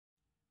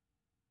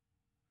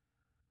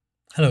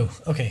Hello,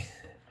 okay.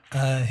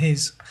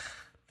 Here's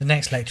the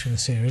next lecture in the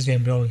series, the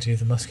embryology of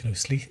the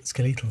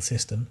musculoskeletal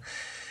system.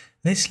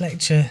 This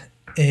lecture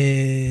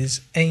is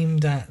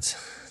aimed at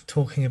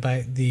talking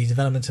about the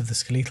development of the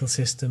skeletal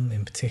system,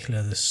 in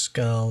particular the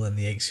skull and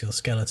the axial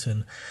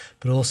skeleton,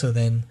 but also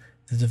then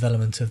the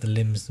development of the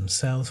limbs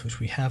themselves, which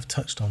we have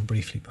touched on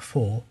briefly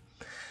before,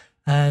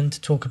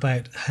 and talk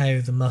about how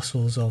the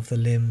muscles of the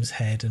limbs,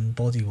 head, and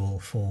body will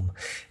form.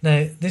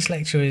 Now, this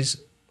lecture is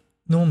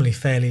normally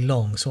fairly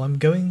long, so I'm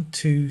going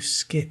to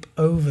skip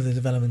over the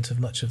development of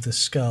much of the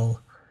skull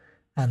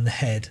and the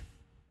head,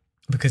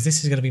 because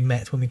this is going to be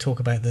met when we talk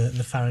about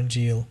the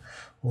pharyngeal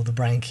or the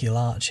branchial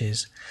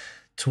arches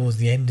towards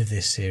the end of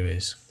this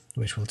series,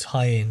 which will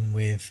tie in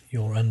with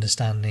your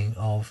understanding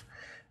of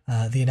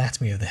the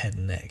anatomy of the head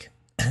and neck.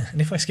 And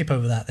if I skip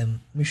over that, then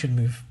we should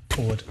move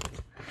forward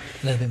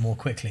a little bit more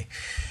quickly.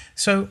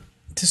 So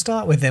to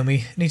start with, then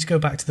we need to go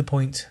back to the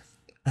point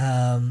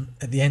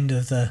at the end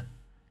of the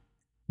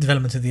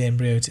development of the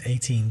embryo to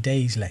 18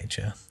 days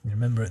lecture. You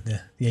remember at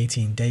the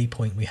 18-day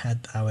point we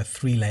had our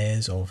three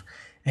layers of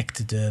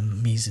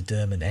ectoderm,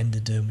 mesoderm and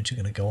endoderm, which are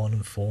going to go on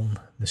and form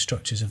the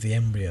structures of the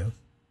embryo.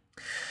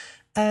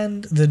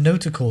 And the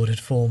notochord had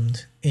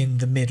formed in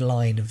the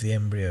midline of the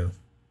embryo,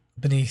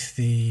 beneath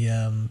the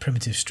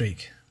primitive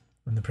streak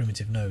and the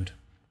primitive node.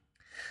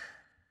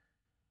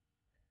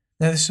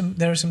 Now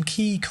there are some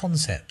key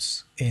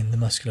concepts in the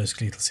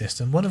musculoskeletal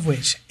system, one of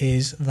which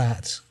is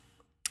that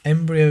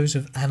embryos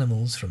of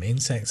animals, from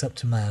insects up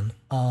to man,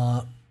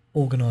 are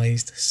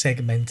organised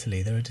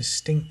segmentally. There are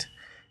distinct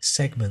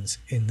segments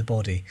in the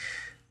body.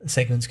 The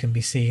segments can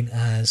be seen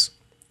as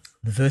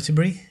the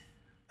vertebrae,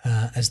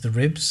 as the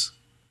ribs,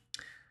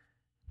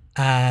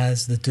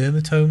 as the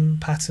dermatome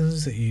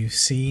patterns that you've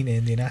seen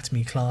in the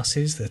anatomy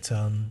classes, that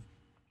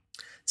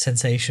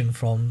sensation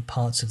from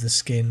parts of the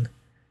skin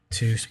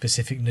to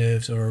specific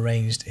nerves are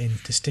arranged in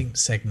distinct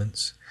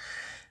segments.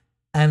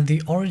 And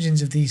the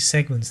origins of these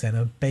segments then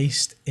are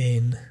based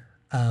in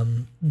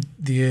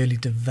the early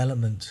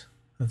development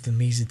of the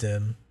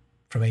mesoderm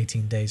from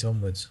 18 days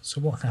onwards. So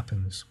what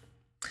happens?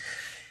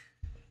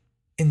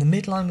 In the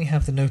midline we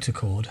have the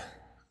notochord.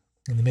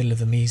 In the middle of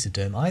the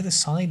mesoderm, either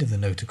side of the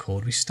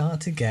notochord, we start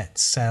to get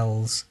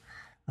cells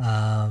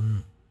coming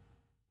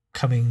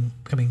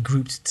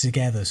grouped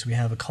together. So we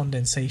have a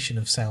condensation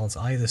of cells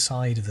either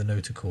side of the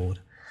notochord,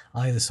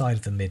 either side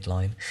of the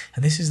midline,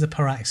 and this is the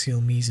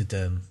paraxial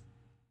mesoderm.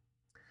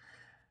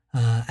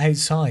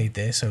 Outside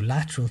this, so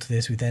lateral to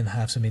this, we then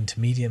have some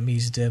intermediate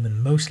mesoderm,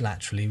 and most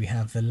laterally we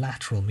have the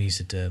lateral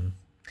mesoderm.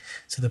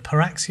 So the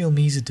paraxial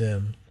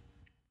mesoderm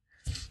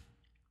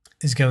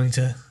is going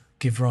to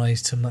give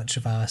rise to much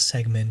of our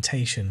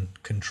segmentation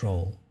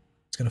control.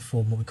 It's going to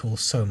form what we call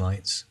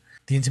somites.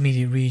 The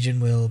intermediate region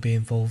will be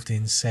involved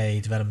in, say,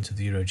 development of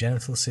the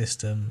urogenital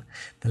system.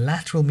 The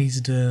lateral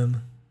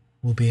mesoderm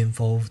will be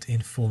involved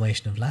in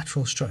formation of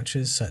lateral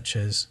structures such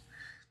as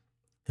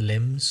the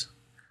limbs.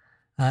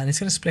 And it's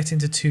going to split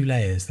into two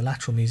layers. The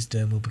lateral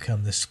mesoderm will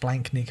become the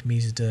splanchnic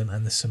mesoderm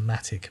and the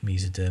somatic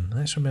mesoderm.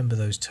 Let's remember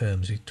those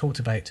terms. We talked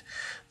about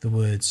the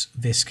words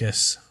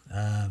viscous,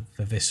 the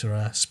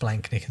viscera,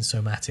 splanchnic and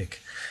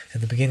somatic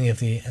at the beginning of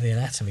the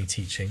anatomy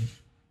teaching.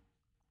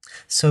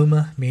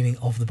 Soma meaning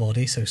of the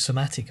body, so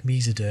somatic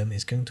mesoderm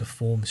is going to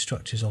form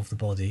structures of the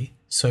body.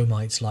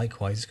 Somites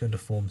likewise is going to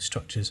form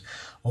structures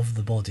of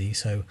the body,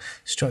 so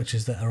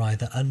structures that are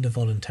either under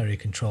voluntary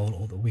control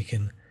or that we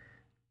can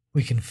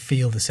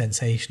feel the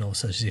sensation of,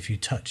 such as if you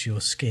touch your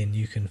skin,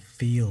 you can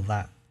feel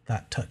that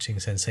touching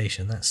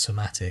sensation. That's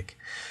somatic.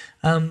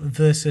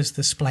 Versus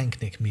the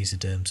splanchnic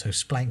mesoderm. So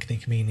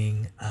splanchnic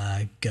meaning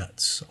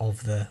guts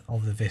of the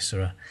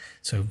viscera.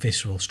 So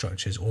visceral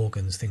structures,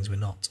 organs, things we're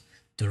not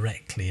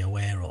directly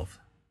aware of.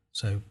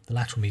 So the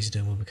lateral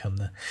mesoderm will become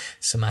the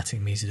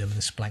somatic mesoderm and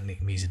the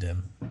splanchnic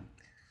mesoderm.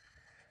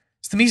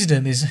 So the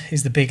mesoderm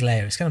is the big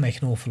layer. It's going to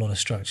make an awful lot of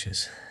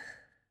structures.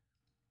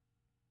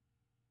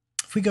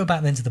 If we go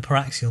back then to the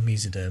paraxial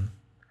mesoderm,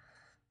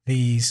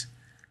 these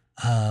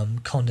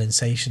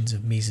condensations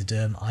of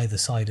mesoderm either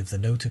side of the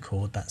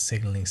notochord, that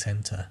signalling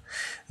centre,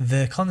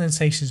 the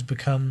condensations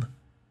become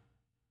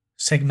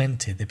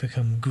segmented, they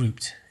become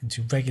grouped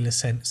into regular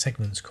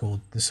segments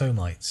called the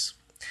somites.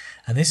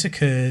 And this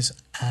occurs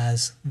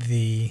as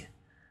the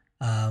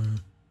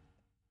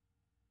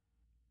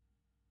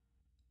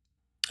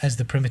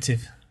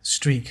primitive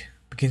streak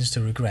begins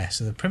to regress.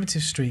 So the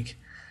primitive streak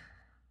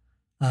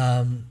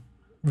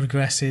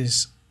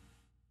regresses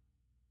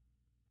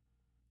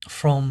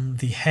from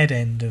the head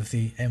end of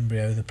the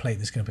embryo, the plate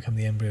that's going to become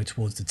the embryo,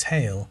 towards the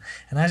tail,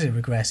 and as it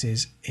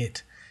regresses,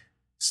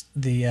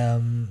 the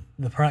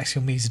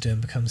paraxial mesoderm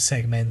becomes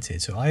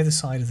segmented. So either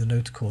side of the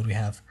notochord we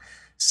have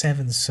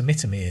 7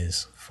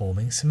 somitomeres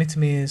forming.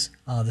 Somitomeres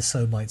are the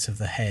somites of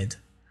the head,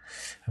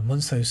 and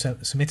once those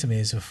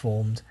somitomeres are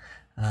formed,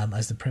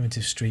 as the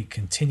primitive streak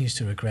continues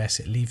to regress,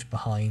 it leaves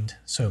behind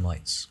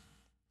somites.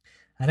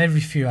 And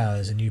every few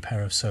hours a new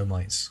pair of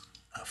somites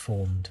are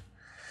formed.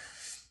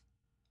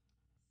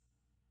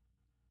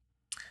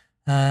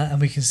 And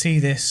we can see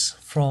this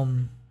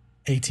from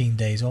 18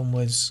 days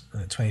onwards,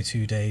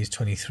 22 days,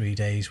 23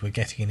 days, we're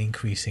getting an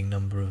increasing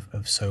number of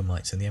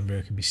somites, and the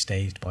embryo can be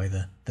staged by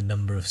the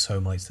number of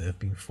somites that have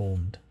been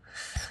formed.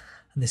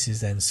 And this is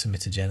then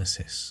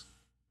somatogenesis.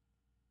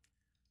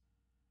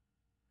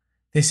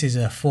 This is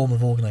a form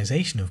of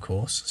organisation, of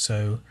course,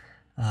 so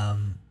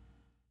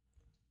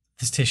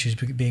this tissue is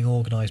being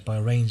organised by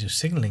a range of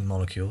signalling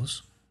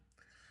molecules,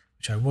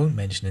 which I won't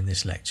mention in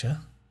this lecture.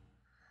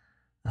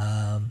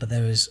 But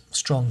there is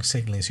strong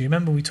signalling. So you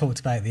remember we talked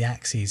about the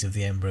axes of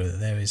the embryo, that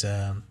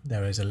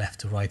there is a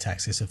left to right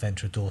axis, a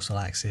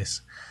ventrodorsal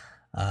axis,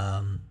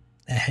 a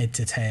head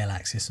to tail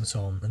axis, and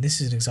so on. And this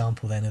is an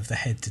example then of the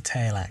head to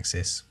tail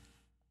axis,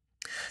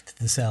 that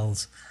the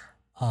cells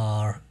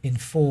are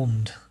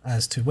informed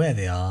as to where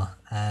they are,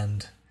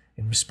 and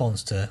in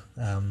response to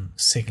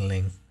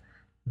signalling,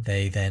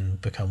 they then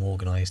become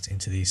organised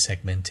into these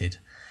segmented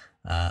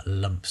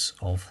lumps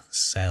of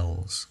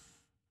cells.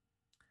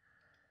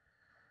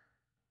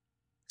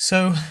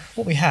 So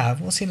what we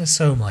have, what's in a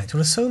somite?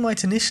 Well, a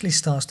somite initially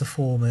starts to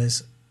form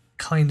as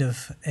kind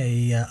of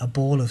a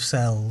ball of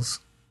cells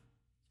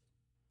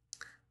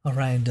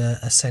around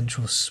a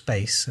central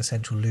space, a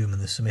central lumen,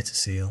 the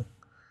somatocele,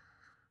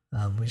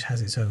 which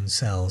has its own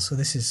cells. So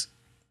this is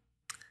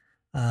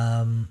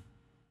an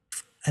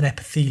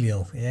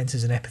epithelial, it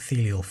enters an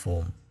epithelial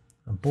form,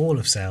 a ball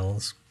of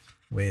cells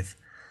with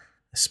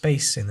a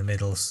space in the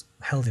middle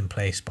held in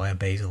place by a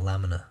basal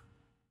lamina.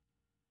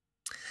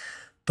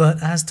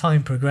 But as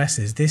time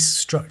progresses, this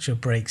structure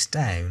breaks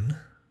down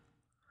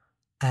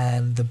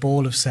and the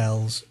ball of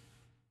cells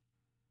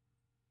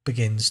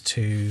begins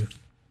to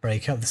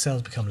break up. The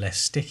cells become less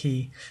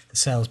sticky, the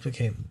cells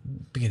begin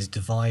to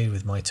divide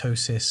with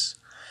mitosis,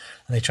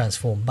 and they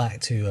transform back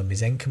to a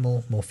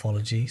mesenchymal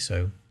morphology.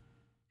 So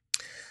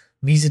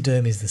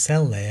mesoderm is the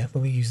cell layer.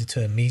 When we use the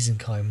term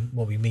mesenchyme,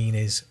 what we mean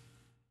is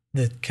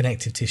the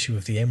connective tissue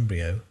of the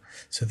embryo.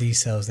 So these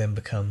cells then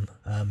become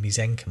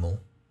mesenchymal.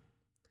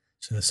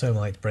 So the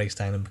somite breaks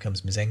down and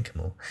becomes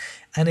mesenchymal,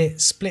 and it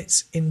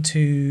splits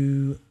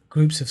into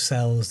groups of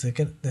cells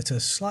that are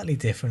slightly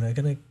different, are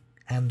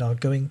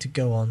going to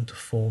go on to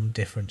form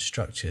different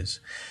structures.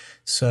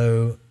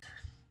 So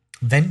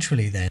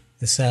ventrally then,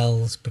 the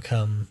cells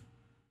become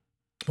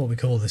what we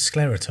call the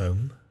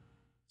sclerotome,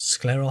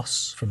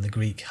 skleros from the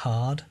Greek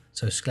hard,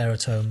 so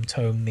sclerotome,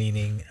 tome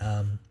meaning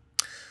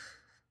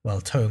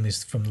tome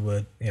is from the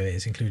word,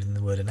 it's included in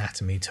the word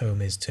anatomy.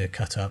 Tome is to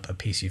cut up, a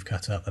piece you've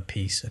cut up, a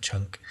piece, a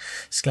chunk.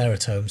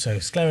 Sclerotome. So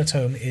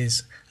sclerotome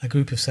is a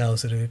group of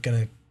cells that are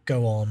going to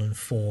go on and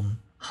form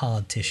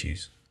hard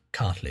tissues,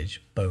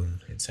 cartilage,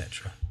 bone,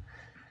 etc.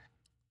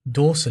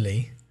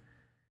 Dorsally,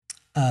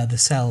 the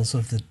cells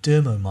of the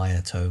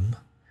dermomyotome,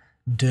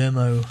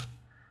 dermo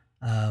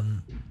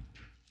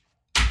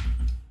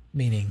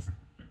meaning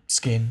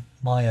skin,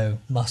 myo,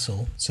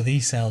 muscle. So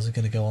these cells are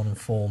going to go on and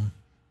form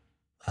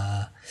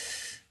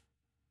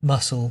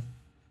muscle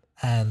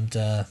and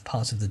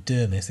parts of the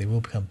dermis. They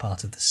will become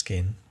part of the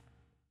skin,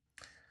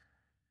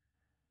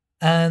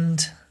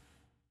 and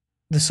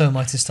the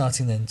somite is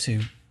starting then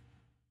to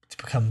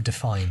become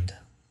defined.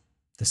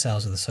 The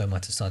cells of the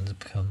somite are starting to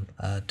become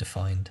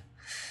defined.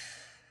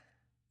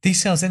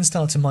 These cells then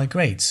start to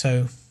migrate.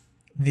 So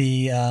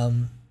the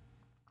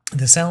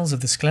cells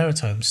of the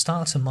sclerotome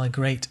start to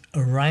migrate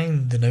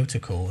around the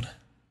notochord,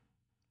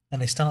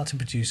 and they start to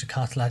produce a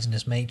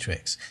cartilaginous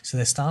matrix. So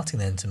they're starting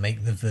then to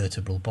make the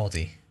vertebral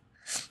body.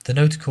 The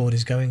notochord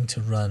is going to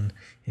run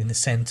in the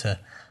centre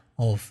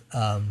of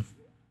the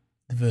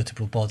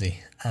vertebral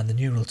body, and the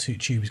neural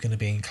tube is going to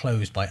be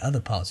enclosed by other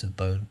parts of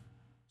bone,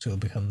 so it will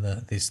become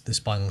the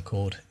spinal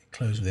cord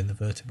enclosed within the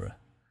vertebra.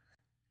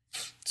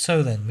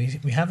 So then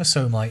we have a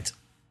somite,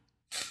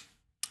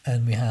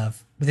 and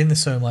within the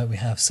somite we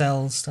have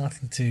cells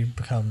starting to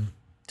become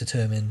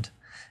determined.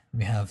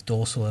 We have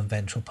dorsal and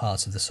ventral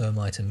parts of the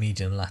somite and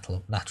medial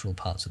and lateral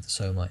parts of the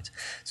somite.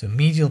 So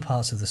medial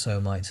parts of the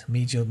somite,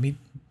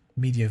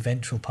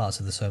 medioventral parts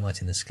of the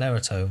somite in the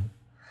sclerotome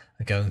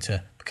are going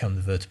to become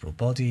the vertebral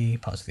body,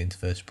 parts of the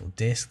intervertebral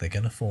disc. They're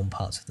going to form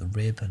parts of the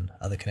rib and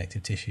other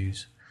connective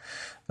tissues.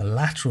 The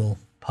lateral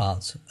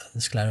parts of the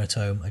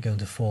sclerotome are going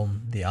to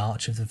form the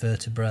arch of the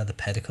vertebra, the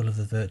pedicle of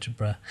the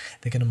vertebra.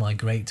 They're going to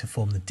migrate to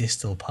form the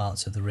distal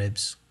parts of the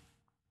ribs.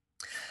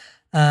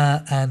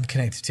 And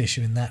connective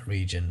tissue in that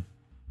region.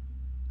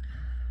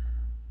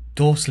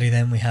 Dorsally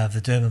then we have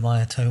the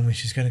dermomyotome,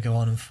 which is going to go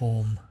on and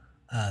form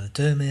the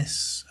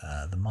dermis,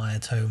 the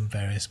myotome,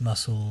 various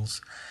muscles,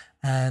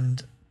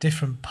 and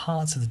different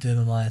parts of the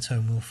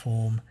dermomyotome will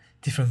form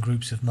different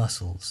groups of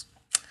muscles.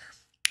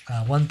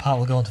 One part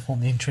will go on to form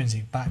the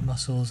intrinsic back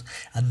muscles,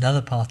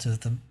 another part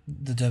of the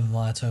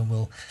dermomyotome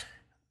will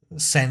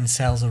send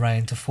cells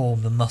around to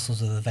form the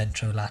muscles of the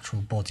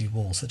ventrolateral body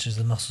wall, such as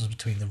the muscles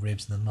between the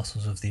ribs and the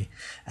muscles of the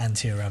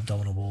anterior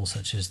abdominal wall,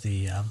 such as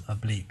the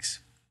obliques.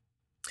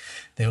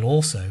 They will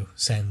also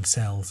send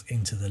cells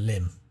into the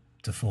limb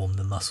to form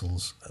the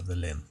muscles of the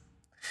limb.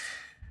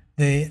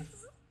 The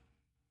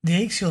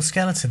axial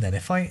skeleton then,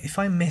 if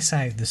I miss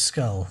out the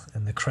skull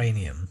and the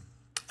cranium,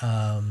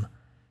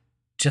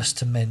 just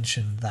to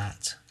mention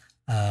that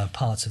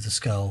parts of the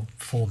skull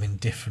form in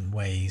different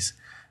ways,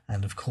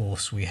 and of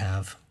course we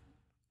have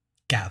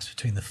gaps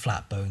between the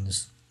flat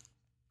bones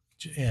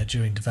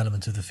during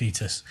development of the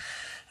fetus,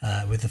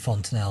 with the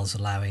fontanelles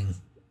allowing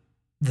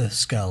the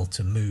skull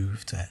to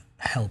move to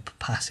help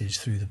passage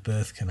through the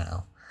birth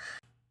canal.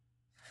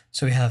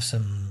 So we have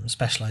some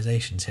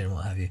specializations here and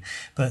what have you,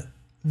 but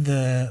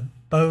the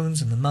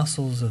bones and the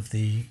muscles of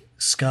the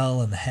skull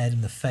and the head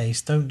and the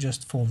face don't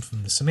just form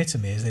from the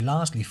semitomeres, they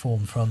largely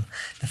form from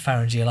the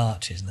pharyngeal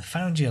arches. And the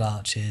pharyngeal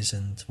arches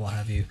and what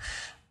have you,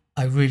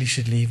 I really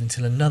should leave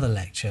until another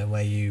lecture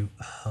where you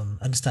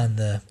understand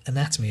the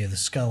anatomy of the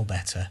skull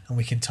better and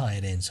we can tie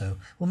it in. So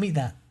we'll meet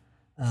that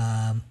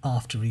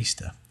after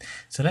Easter.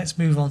 So let's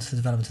move on to the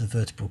development of the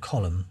vertebral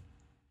column,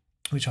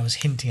 which I was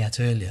hinting at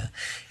earlier,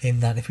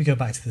 in that if we go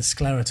back to the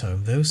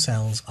sclerotome, those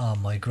cells are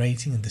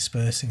migrating and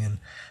dispersing and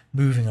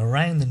moving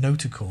around the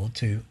notochord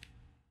to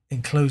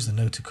enclose the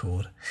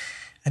notochord.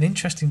 An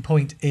interesting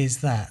point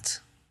is that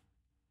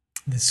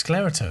the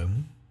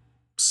sclerotome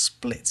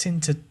splits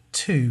into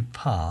two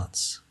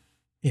parts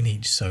in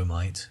each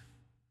somite,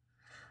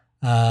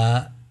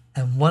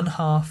 and one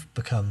half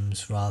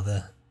becomes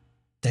rather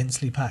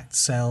densely packed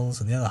cells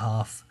and the other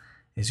half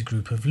is a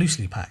group of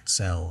loosely packed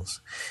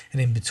cells,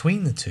 and in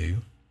between the two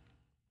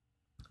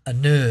a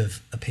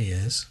nerve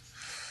appears,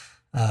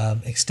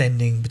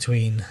 extending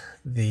between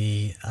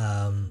the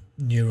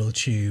neural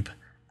tube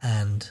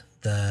and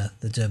the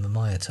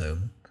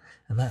dermamyotome,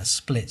 and that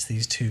splits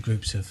these two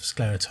groups of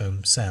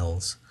sclerotome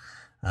cells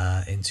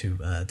into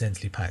a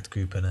densely packed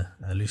group and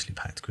a loosely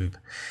packed group.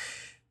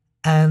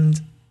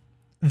 And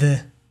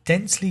the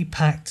densely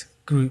packed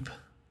group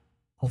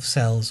of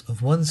cells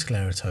of one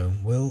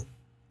sclerotome will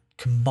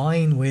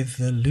combine with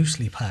the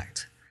loosely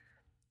packed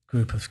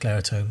group of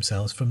sclerotome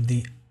cells from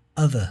the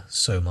other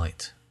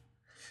somite.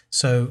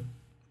 So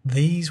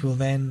these will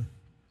then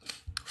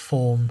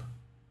form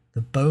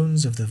the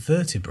bones of the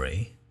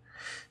vertebrae.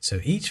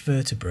 So each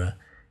vertebra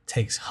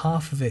takes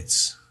half of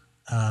its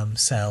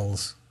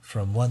cells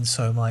from one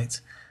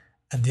somite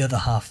and the other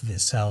half of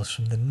its cells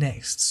from the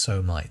next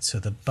somite. So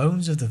the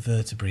bones of the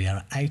vertebrae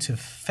are out of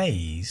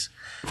phase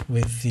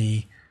with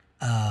the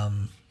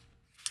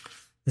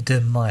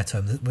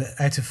dermamyotome,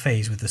 out of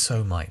phase with the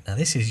somite. Now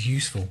this is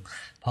useful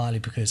partly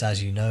because,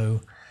 as you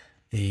know,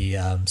 the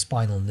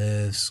spinal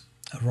nerves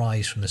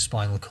arise from the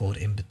spinal cord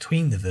in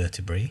between the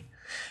vertebrae,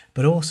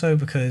 but also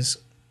because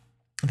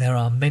there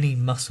are many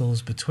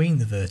muscles between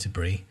the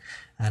vertebrae,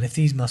 and if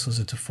these muscles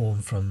are to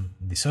form from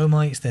the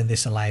somites, then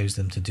this allows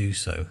them to do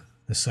so.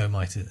 The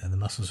somite and the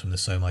muscles from the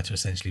somite are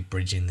essentially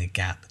bridging the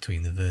gap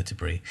between the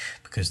vertebrae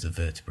because the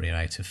vertebrae are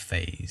out of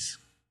phase.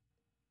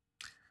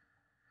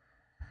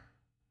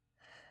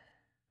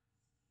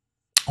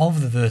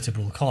 Of the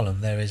vertebral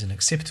column, there is an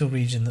occipital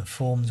region that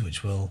forms,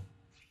 which will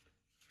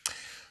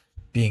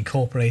be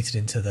incorporated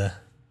into the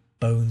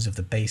bones of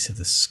the base of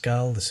the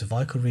skull. The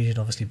cervical region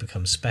obviously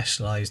becomes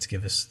specialized to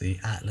give us the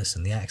atlas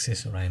and the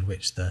axis around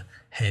which the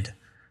head,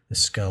 the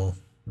skull,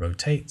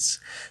 rotates.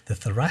 The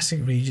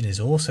thoracic region is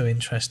also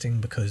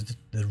interesting because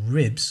the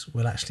ribs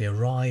will actually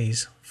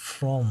arise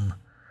from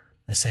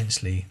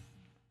essentially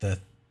the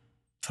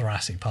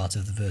thoracic part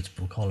of the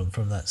vertebral column,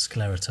 from that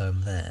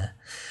sclerotome there.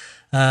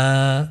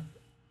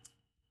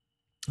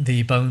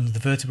 The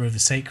vertebrae of the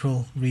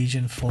sacral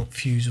region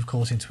fuse, of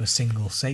course, into a single sacrum.